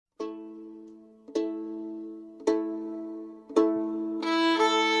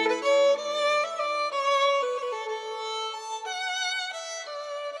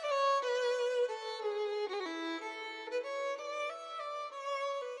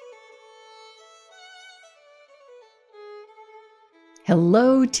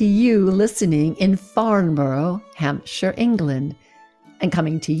Hello to you listening in Farnborough, Hampshire, England. And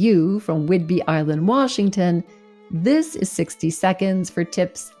coming to you from Whidbey Island, Washington, this is 60 Seconds for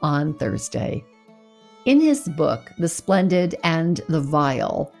Tips on Thursday. In his book, The Splendid and the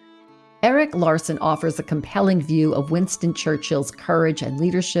Vile, Erik Larson offers a compelling view of Winston Churchill's courage and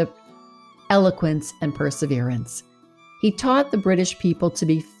leadership, eloquence and perseverance. He taught the British people to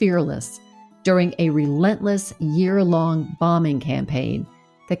be fearless during a relentless year-long bombing campaign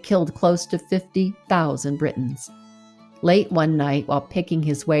that killed close to 50,000 Britons. Late one night, while picking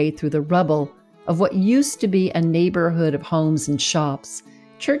his way through the rubble of what used to be a neighborhood of homes and shops,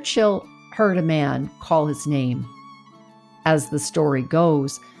 Churchill heard a man call his name. As the story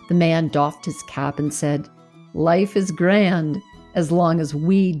goes, the man doffed his cap and said, "Life is grand as long as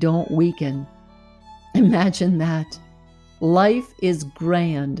we don't weaken." Imagine that. Life is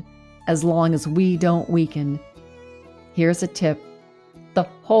grand as long as we don't weaken. Here's a tip. The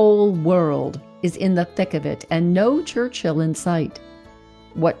whole world is in the thick of it and no Churchill in sight.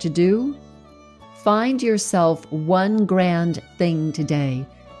 What to do? Find yourself one grand thing today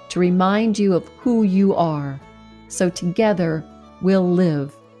to remind you of who you are, so together we'll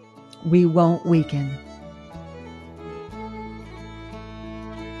live. We won't weaken.